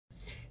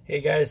Hey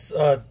guys,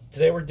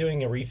 today we're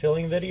doing a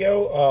refilling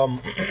video.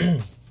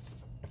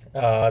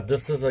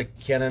 This is a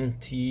Canon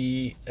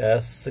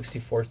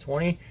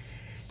TS6420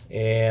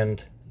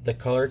 and the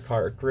color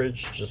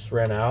cartridge just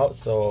ran out,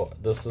 so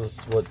this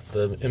is what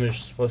the image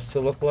is supposed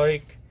to look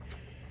like.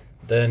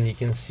 Then you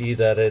can see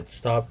that it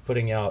stopped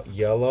putting out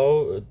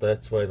yellow,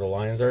 that's why the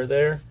lines are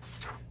there.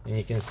 And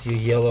you can see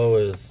yellow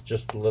is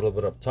just a little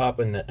bit up top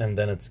and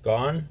then it's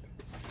gone.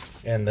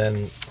 And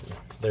then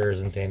there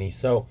isn't any.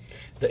 So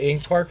the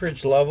ink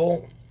cartridge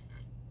level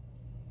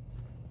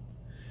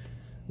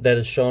that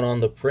is shown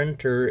on the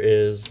printer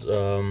is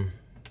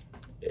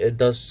it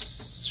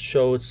does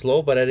show it's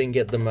low, but I didn't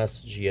get the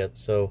message yet.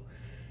 So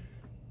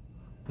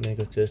I'm gonna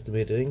go to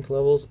estimated ink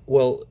levels.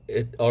 Well,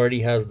 it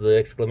already has the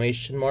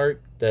exclamation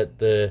mark that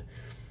the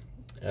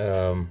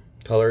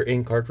color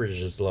ink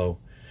cartridge is low.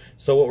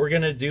 So what we're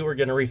gonna do, we're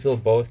gonna refill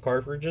both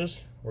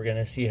cartridges. We're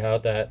gonna see how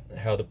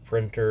the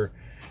printer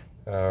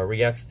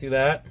reacts to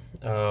that.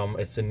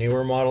 It's a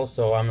newer model,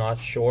 so I'm not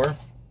sure.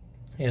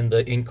 And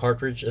the ink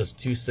cartridge is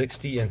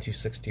 260 and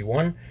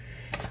 261.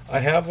 I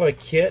have a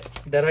kit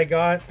that I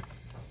got,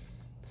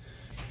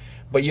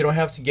 but you don't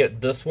have to get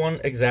this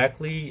one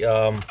exactly.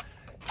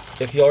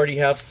 If you already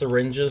have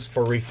syringes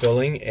for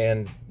refilling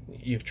and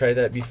you've tried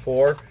that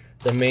before,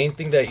 the main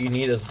thing that you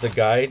need is the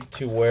guide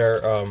to where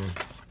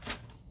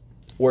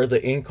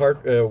the ink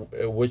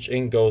which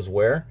ink goes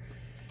where.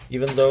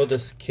 Even though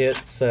this kit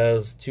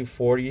says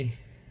 240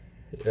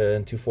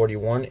 and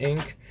 241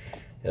 ink,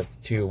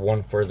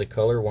 one for the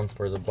color, one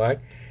for the black.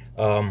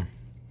 I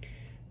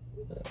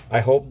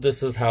hope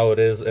this is how it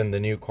is in the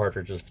new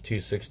cartridges of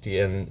 260.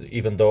 And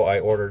even though I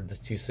ordered the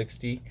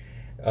 260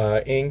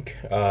 ink,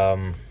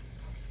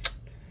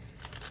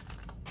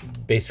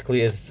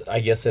 basically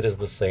I guess it is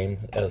the same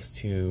as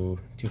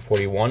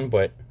 241,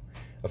 but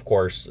of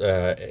course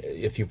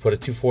if you put a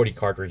 240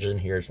 cartridge in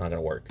here, it's not going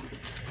to work.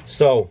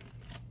 So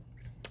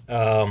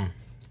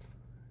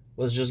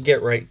let's just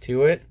get right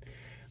to it.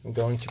 I'm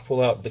going to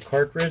pull out the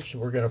cartridge.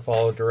 We're going to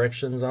follow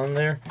directions on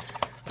there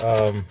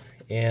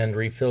and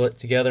refill it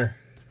together.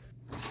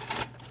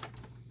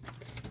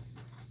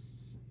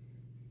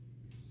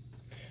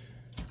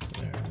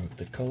 Remove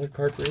the color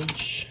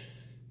cartridge.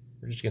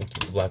 We're just going to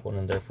keep the black one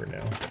in there for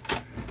now.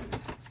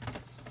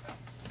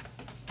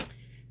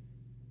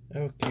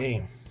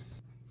 Okay,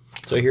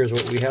 so here's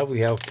what we have.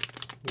 We have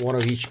one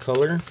of each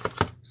color: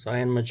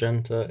 cyan,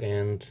 magenta,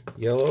 and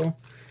yellow.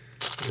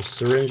 There's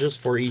syringes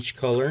for each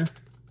color,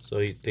 so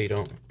they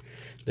don't.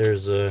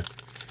 There's a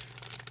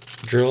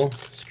drill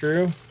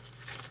screw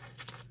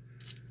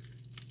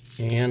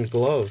and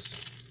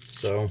gloves.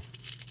 So I'm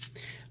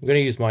going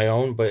to use my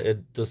own, but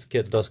this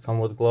kit does come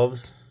with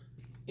gloves.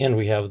 And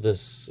we have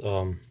this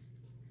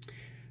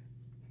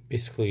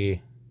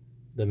basically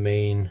the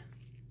main,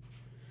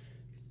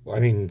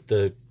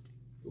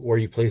 where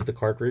you place the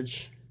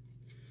cartridge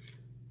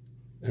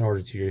in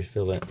order to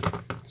refill it.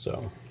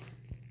 So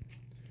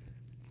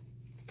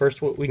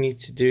first, what we need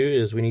to do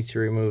is we need to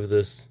remove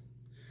this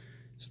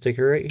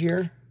sticker right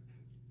here.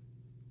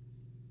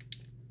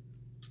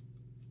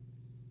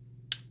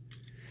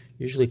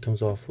 Usually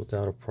comes off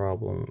without a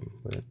problem,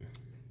 but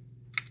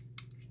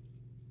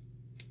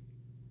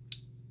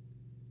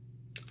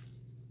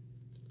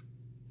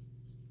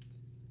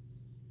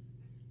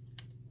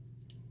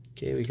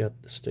okay, we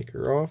got the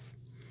sticker off.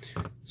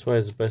 That's why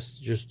it's best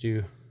to just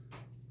do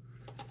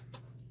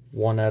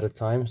one at a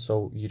time,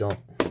 so you don't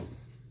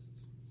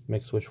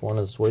mix which one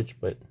is which,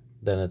 but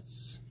then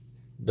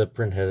the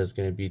print head is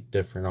going to be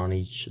different on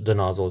each. The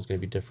nozzle is going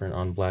to be different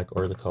on black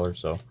or the color,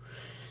 so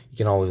you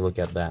can always look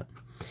at that.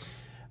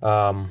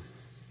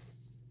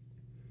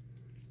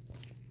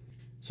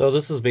 So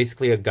this is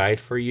basically a guide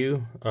for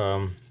you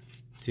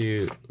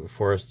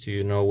for us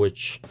to know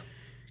which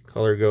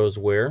color goes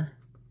where.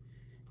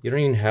 You don't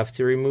even have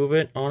to remove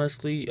it,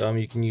 honestly.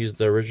 You can use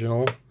the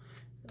original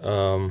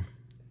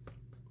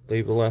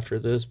label after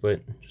this,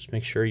 but just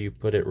make sure you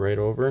put it right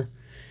over,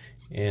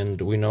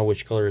 and we know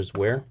which color is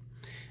where.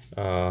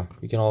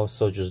 You can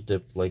also just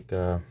dip like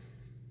a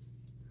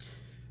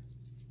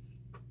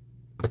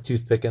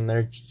toothpick in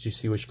there to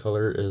see which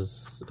color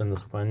is in the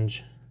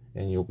sponge,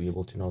 and you'll be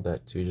able to know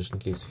that too, just in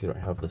case if you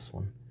don't have this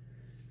one.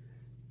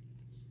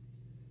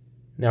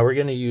 Now we're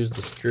going to use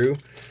the screw,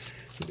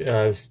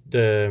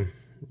 the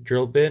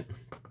drill bit.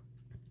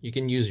 You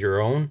can use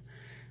your own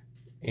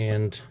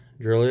and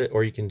drill it,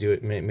 or you can do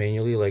it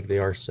manually like they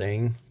are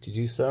saying to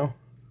do so.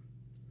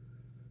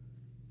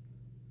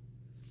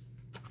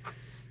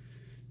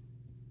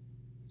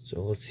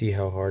 So let's see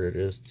how hard it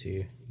is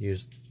to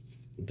use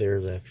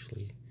theirs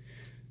actually.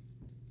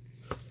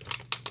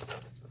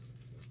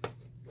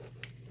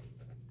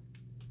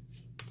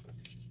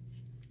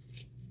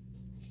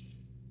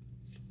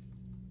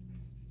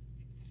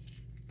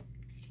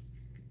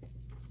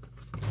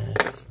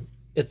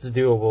 It's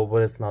doable,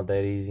 but it's not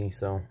that easy,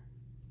 so.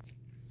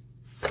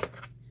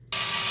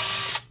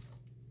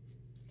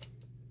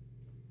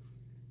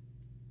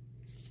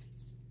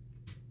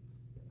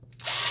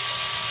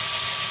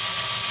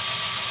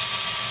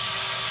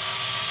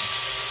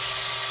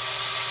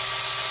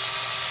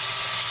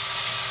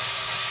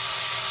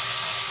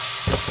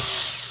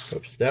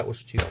 that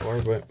was too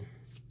far, but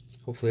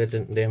hopefully I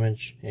didn't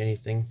damage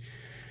anything.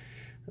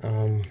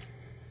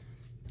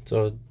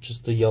 So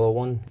just the yellow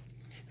one.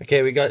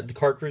 Okay, we got the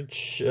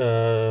cartridge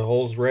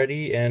holes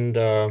ready, and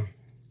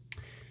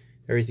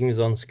everything is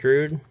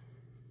unscrewed.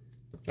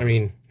 I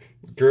mean,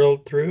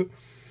 drilled through.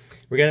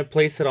 We're gonna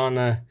place it on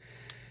a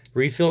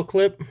refill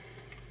clip.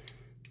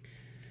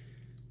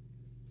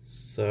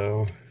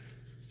 So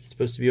it's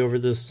supposed to be over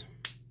this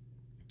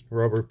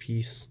rubber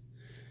piece,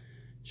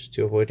 just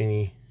to avoid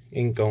any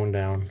ink going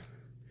down.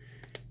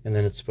 And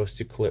then it's supposed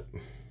to clip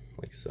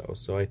like so.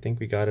 So I think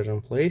we got it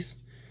in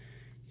place.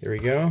 Here we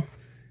go.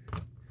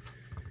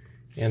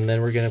 And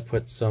then we're gonna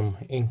put some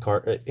ink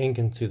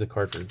into the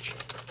cartridge.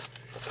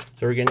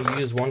 So we're gonna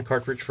use one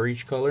cartridge for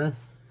each color,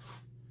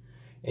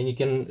 and you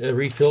can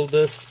refill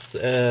this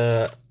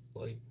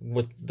like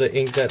with the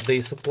ink that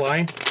they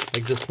supply.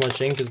 Like this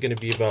much ink is gonna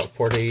be about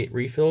 4 to 8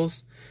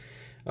 refills.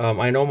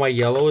 I know my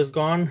yellow is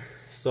gone,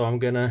 so I'm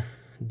gonna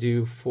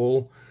do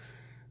full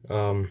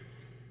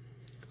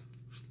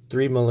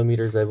 3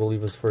 millimeters, I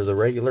believe, is for the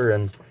regular,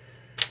 and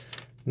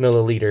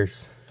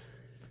milliliters,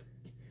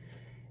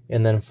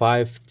 and then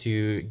 5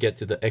 to get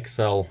to the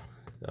XL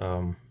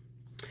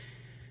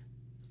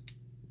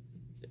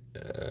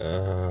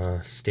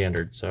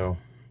standard. So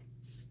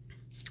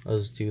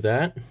let's do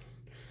that.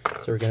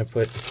 So we're gonna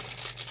put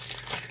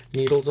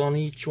needles on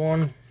each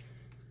one.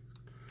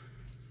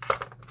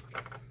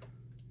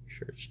 Make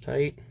sure it's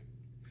tight.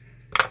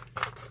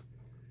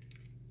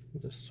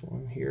 This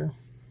one here.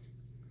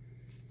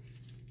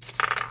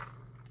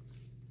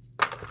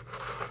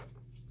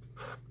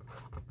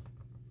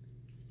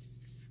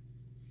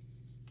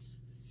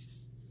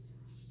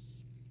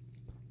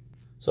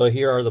 So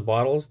here are the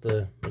bottles,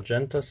 the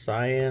magenta,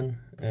 cyan,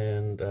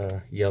 and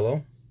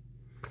yellow.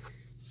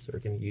 So we're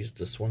going to use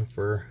this one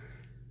for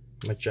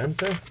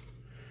magenta.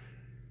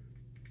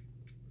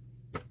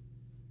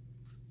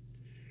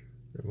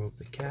 Remove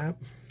the cap.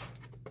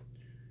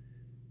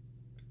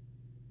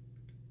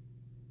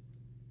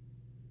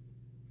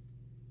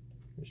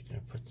 I'm just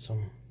going to put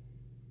some.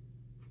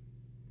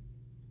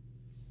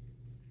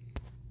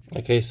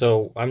 Okay,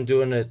 so I'm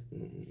doing it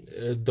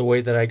the way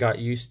that I got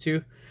used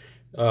to.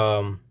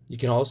 You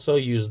can also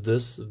use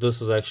this.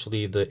 This is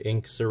actually the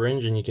ink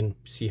syringe, and you can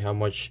see how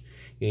much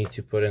you need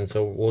to put in.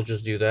 So we'll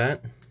just do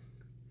that.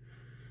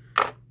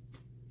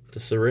 The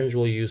syringe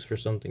we'll use for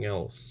something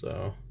else.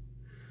 So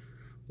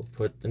we'll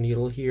put the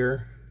needle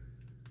here,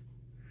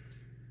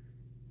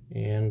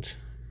 and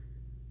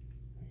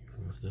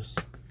remove this.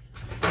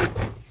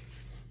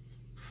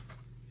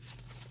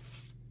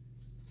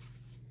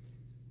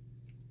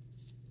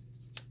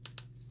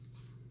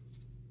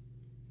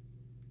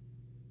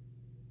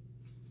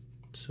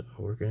 So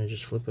we're going to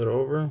just flip it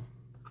over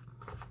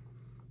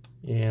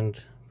and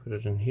put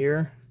it in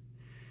here.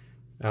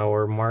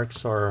 Our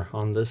marks are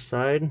on this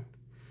side,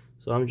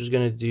 so I'm just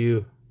going to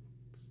do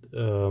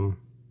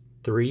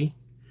 3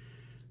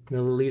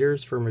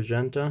 milliliters for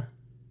magenta,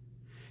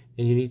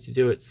 and you need to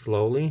do it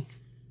slowly.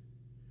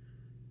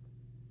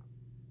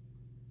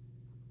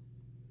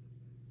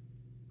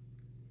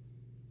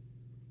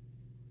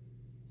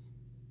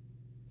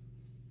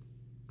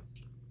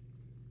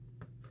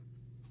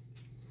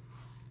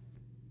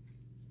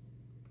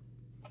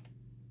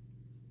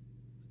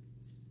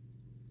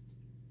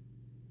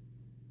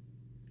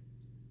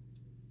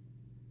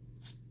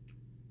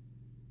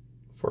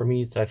 For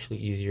me, it's actually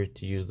easier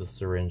to use the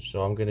syringe,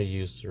 so I'm going to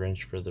use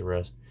syringe for the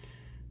rest.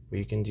 But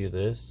you can do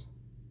this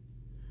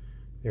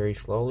very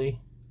slowly,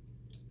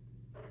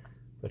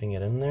 putting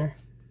it in there.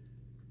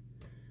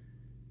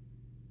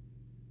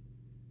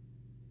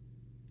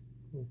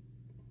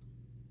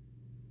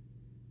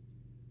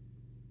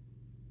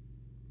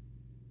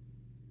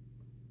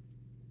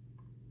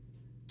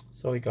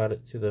 So I got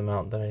it to the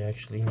amount that I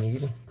actually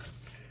need.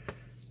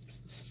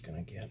 This is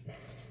going to get...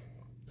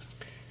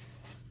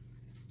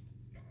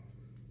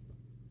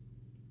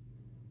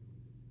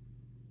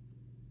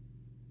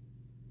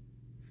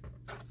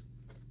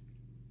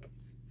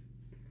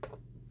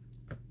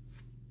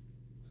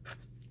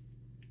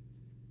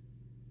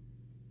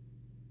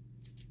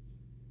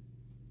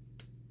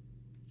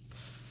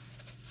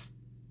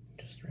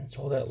 rinse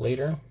all that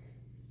later.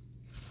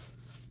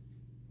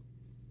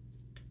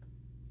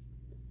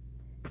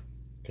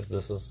 Because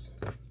this is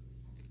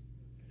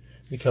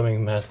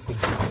becoming messy.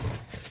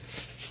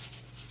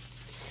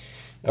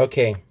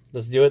 Okay,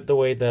 let's do it the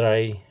way that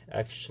I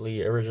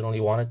actually originally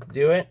wanted to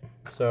do it.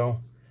 So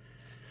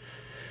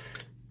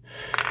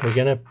we're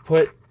gonna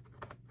put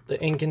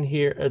the ink in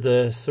here, or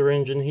the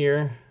syringe in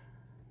here,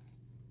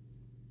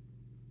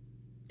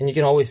 and you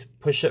can always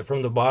push it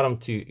from the bottom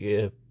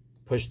to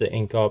push the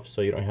ink up, so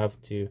you don't have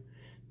to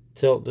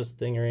tilt this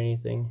thing or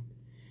anything.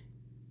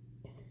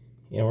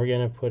 And we're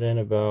gonna put in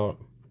about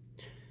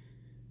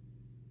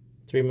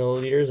 3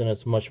 milliliters, and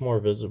it's much more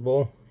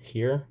visible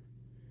here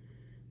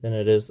than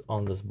it is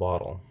on this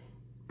bottle.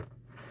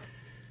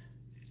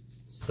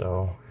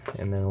 So,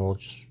 and then we'll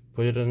just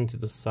put it into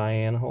the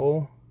cyan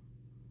hole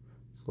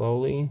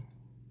slowly.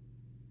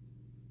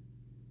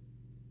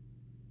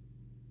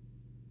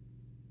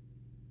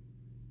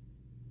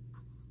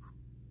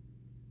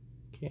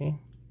 Okay.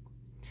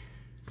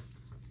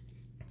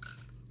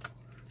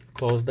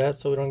 Close that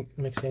so we don't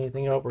mix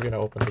anything up. We're going to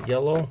open the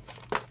yellow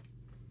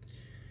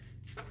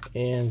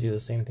and do the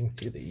same thing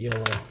to the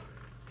yellow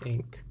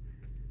ink.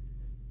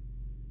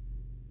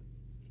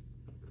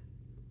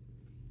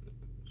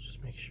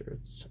 Just make sure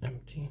it's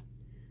empty.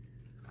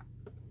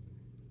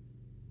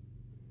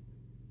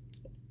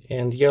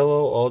 And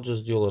yellow, I'll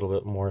just do a little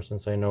bit more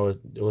since I know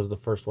it was the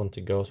first one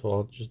to go, so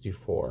I'll just do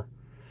 4.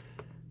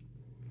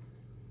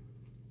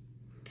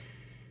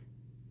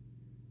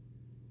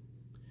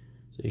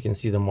 So you can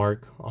see the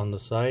mark on the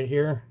side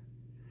here,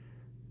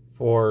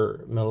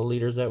 4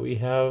 milliliters that we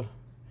have.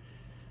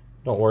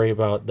 Don't worry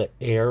about the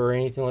air or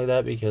anything like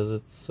that because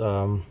it's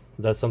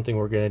that's something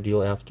we're going to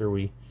deal after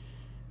we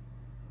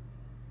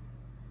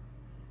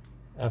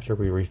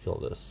refill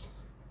this.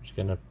 I'm just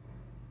gonna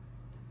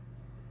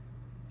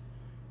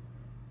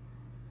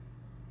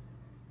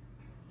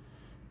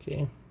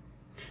okay.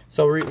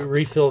 So we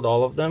refilled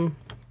all of them.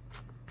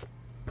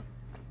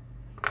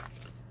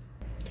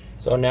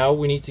 So now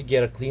we need to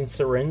get a clean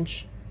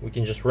syringe. We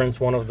can just rinse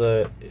one of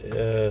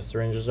the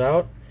syringes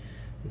out.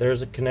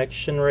 There's a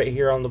connection right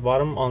here on the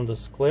bottom on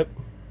this clip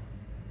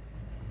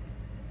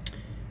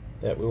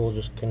that we will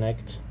just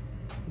connect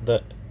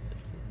the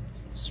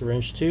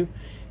syringe to,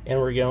 and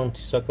we're going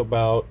to suck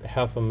about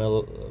half a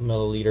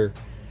milliliter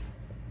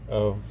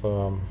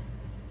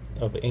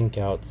of ink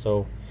out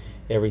so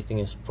everything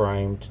is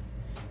primed,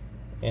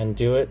 and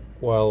do it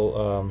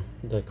while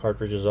the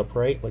cartridge is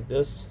upright like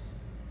this.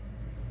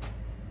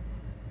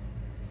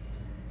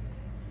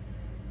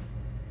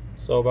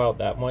 So about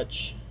that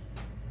much,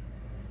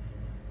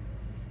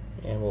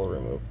 and we'll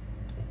remove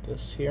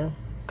this here,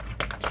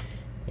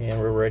 and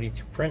we're ready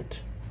to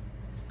print.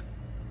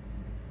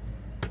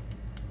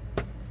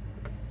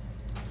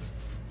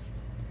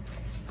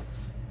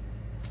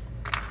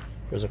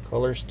 Here's a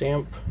color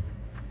stamp,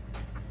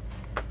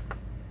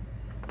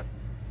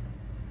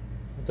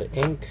 the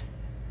ink,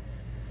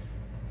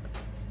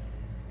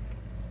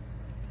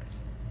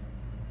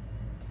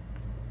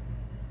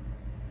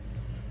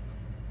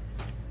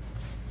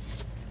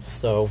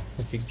 so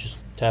if you just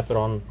tap it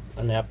on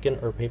a napkin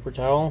or paper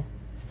towel,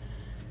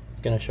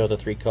 it's going to show the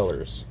 3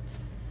 colors.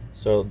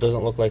 So it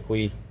doesn't look like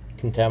we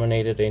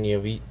contaminated any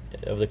of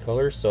the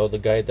colors, so the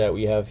guide that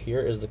we have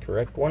here is the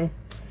correct one.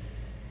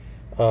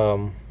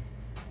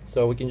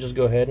 So we can just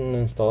go ahead and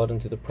install it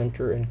into the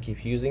printer and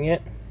keep using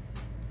it.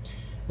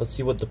 Let's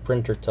see what the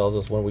printer tells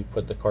us when we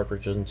put the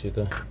cartridges into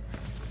the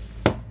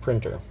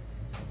printer.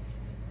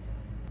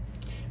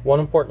 One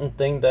important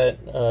thing that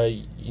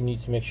you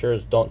need to make sure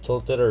is don't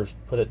tilt it or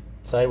put it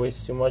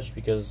sideways too much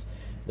because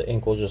the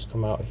ink will just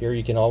come out here.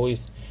 You can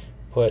always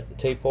put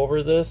tape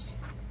over this.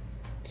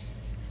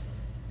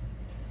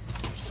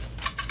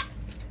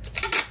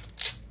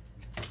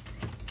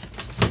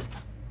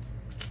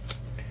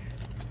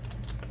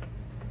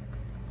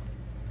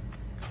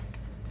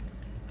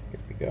 Here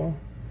we go.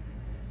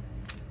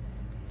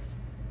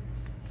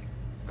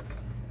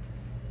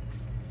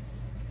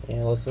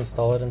 And let's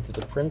install it into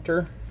the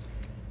printer.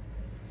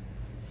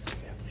 We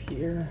have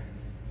here.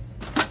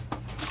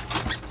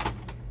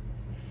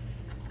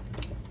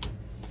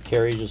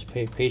 Carrie just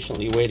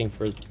patiently waiting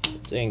for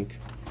its ink.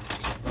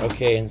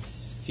 Okay, and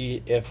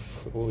see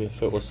if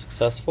it was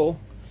successful.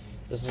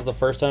 This is the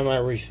first time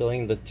I'm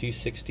refilling the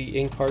 260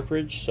 ink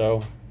cartridge,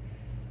 so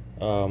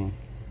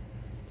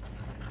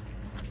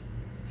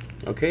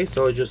okay,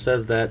 so it just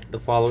says that the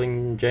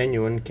following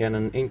genuine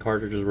Canon ink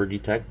cartridges were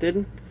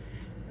detected.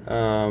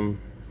 So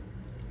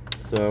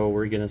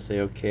we're gonna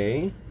say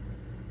okay.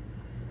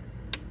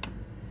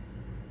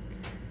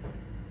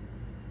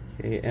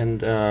 Okay,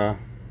 and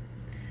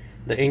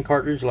the ink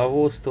cartridge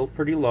level is still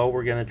pretty low.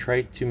 We're going to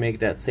try to make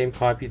that same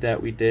copy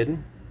that we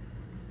did.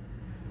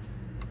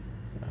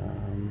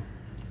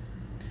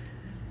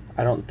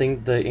 I don't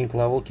think the ink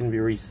level can be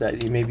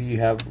reset. Maybe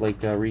you have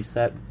like a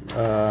reset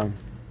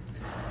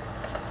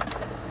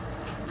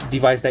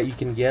device that you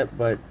can get,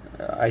 but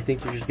I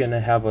think you're just going to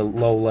have a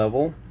low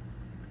level,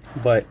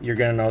 but you're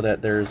going to know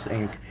that there's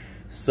ink.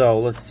 So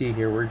let's see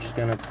here. We're just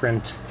going to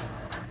print.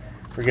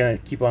 We're going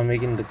to keep on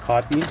making the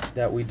copy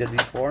that we did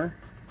before.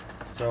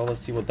 So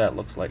let's see what that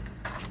looks like.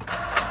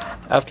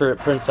 After it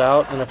prints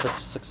out, and if it's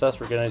a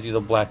success, we're going to do the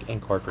black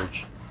ink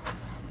cartridge.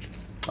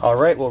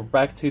 Alright, well,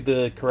 back to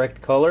the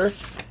correct color.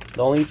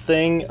 The only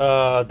thing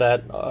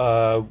that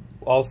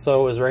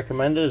also is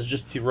recommended is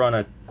just to run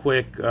a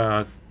quick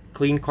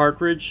clean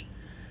cartridge.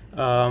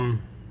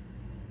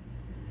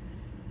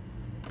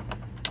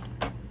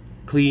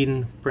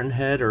 Clean print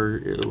head,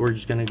 or we're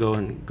just going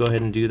to go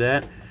ahead and do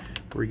that.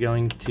 We're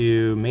going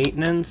to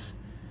maintenance,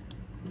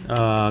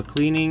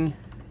 cleaning,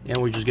 and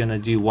we're just gonna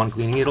do one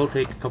cleaning. It'll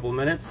take a couple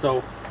minutes,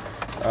 so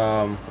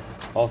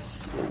I'll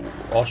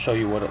show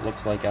you what it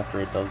looks like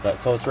after it does that.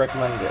 So it's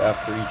recommended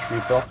after each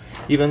refill,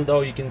 even though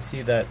you can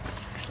see that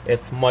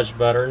it's much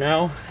better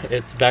now.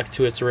 It's back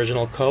to its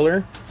original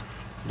color.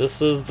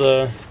 This is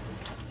the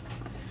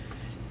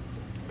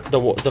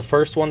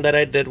first one that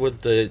I did with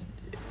the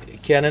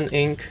Canon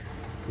ink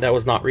that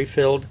was not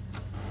refilled.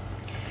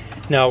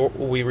 Now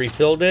we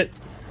refilled it,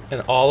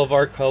 and all of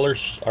our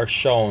colors are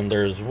shown.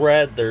 There's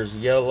red, there's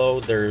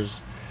yellow,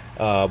 there's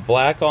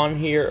black on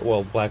here.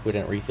 Well, black we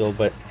didn't refill,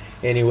 but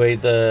anyway,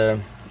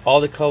 all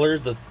the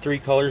colors, the 3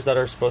 colors that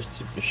are supposed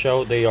to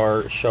show, they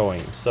are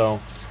showing. So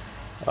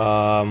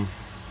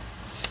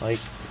like,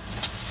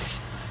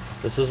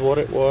 this is what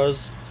it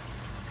was,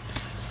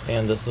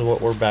 and this is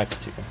what we're back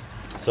to.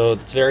 So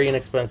it's very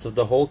inexpensive.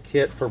 The whole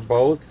kit for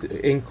both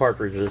ink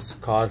cartridges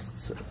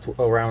costs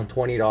around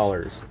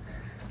 $20.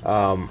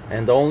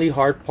 And the only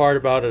hard part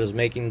about it is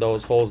making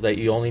those holes that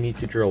you only need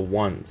to drill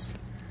once.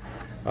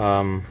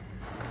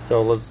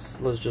 So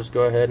let's just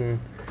go ahead and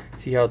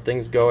see how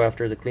things go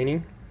after the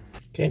cleaning.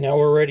 Okay, now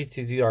we're ready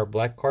to do our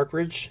black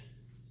cartridge.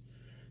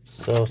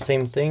 So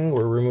same thing,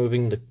 we're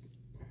removing this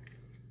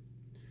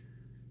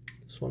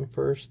one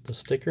first, the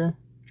sticker.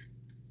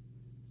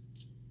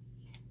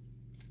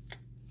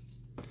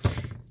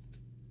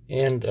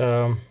 And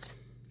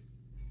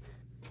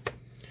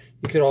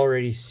you could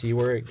already see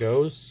where it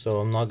goes, so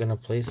I'm not going to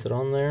place it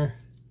on there.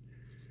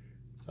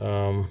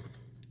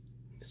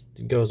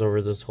 It goes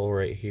over this hole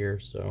right here,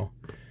 so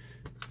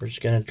we're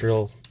just going to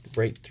drill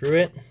right through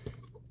it.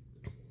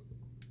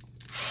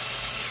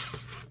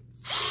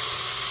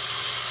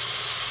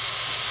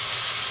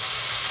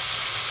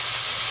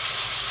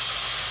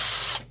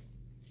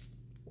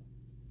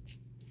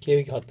 Okay,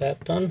 we got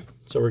that done,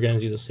 so we're going to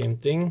do the same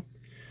thing.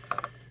 I'm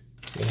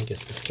going to get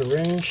the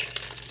syringe.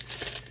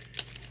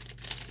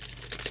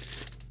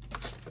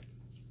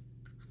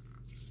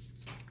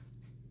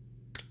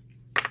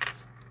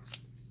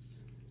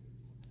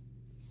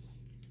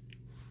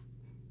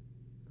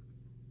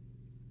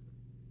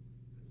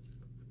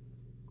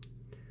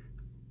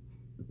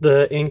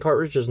 The ink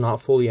cartridge is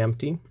not fully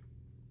empty,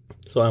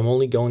 so I'm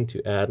only going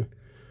to add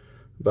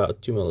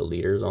about 2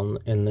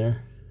 milliliters in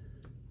there.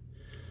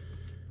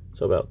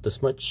 So about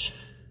this much.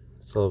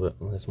 It's a little bit,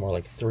 it's more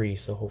like 3,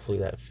 so hopefully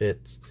that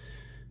fits.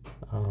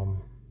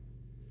 And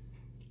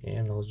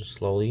I'll just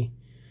slowly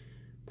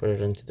put it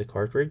into the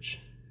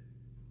cartridge.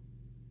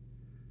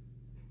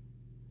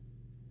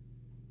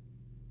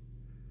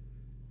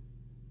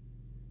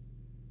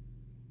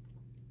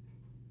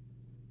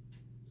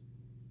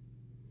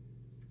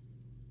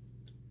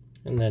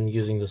 And then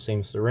using the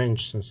same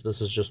syringe, since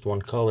this is just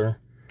one color,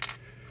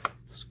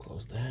 let's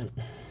close that.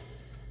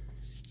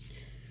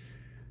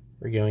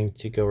 We're going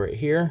to go right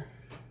here,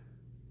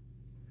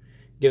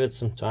 give it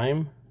some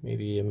time,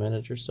 maybe a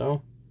minute or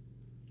so,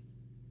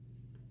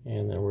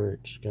 and then we're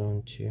just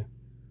going to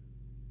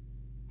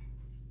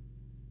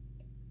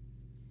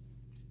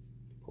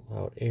pull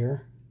out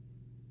air.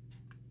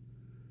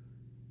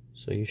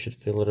 So you should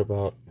fill it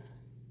about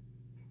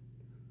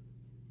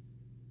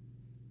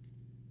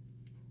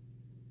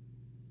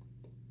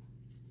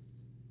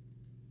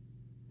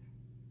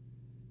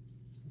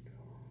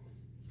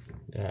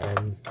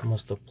I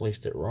must have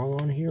placed it wrong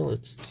on here.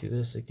 Let's do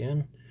this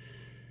again.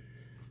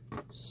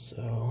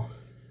 So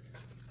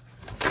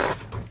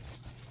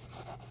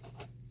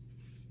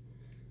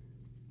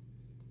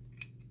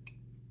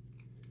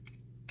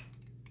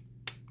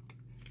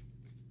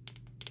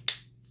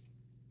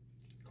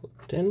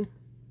clipped in.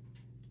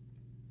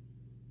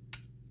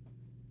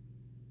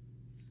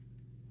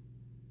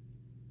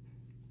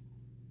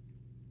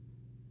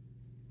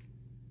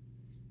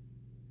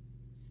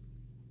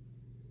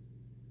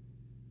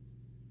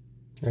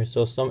 Alright,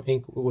 so some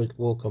ink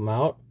will come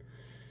out,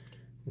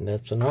 and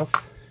that's enough.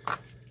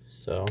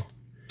 So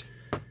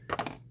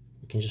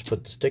you can just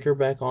put the sticker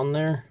back on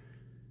there,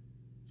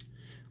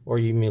 or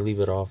you may leave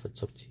it off,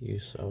 it's up to you.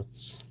 So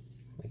it's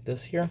like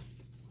this here.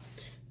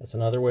 That's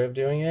another way of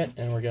doing it,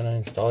 and we're going to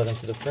install it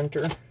into the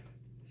printer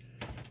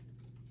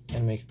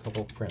and make a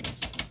couple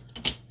prints.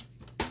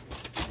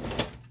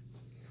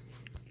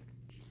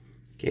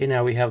 Okay,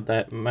 now we have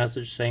that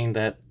message saying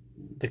that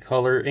the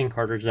color ink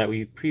cartridge that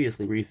we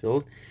previously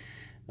refilled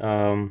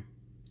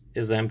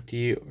is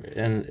empty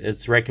and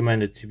it's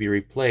recommended to be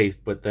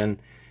replaced, but then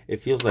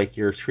it feels like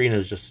your screen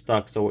is just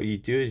stuck. So what you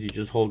do is you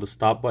just hold the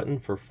stop button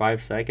for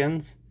 5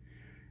 seconds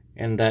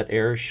and that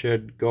error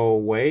should go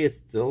away. It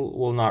still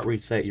will not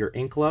reset your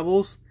ink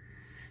levels,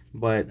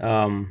 but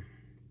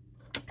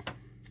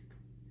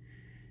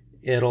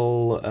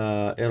it'll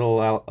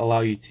allow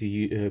you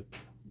to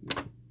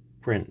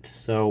print.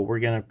 So we're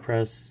gonna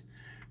press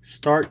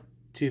start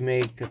to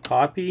make a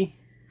copy.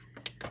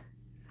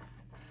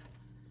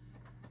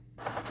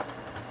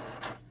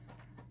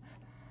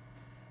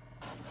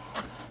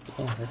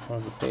 Here's one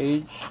of the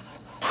page.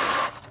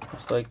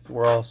 Looks like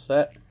we're all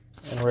set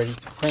and ready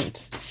to print.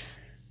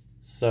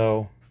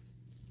 So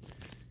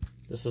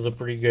this is a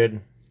pretty good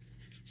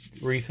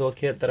refill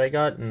kit that I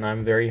got, and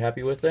I'm very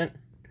happy with it.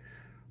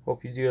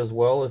 Hope you do as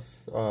well.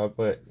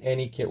 But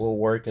any kit will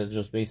work. It's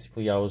just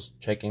basically I was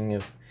checking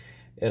if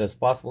it is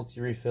possible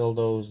to refill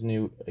those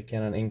new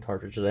Canon ink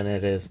cartridges, and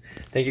it is.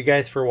 Thank you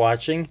guys for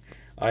watching.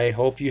 I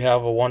hope you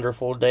have a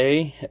wonderful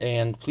day,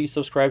 and please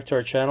subscribe to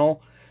our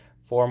channel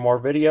for more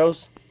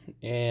videos.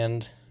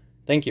 And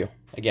thank you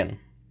again.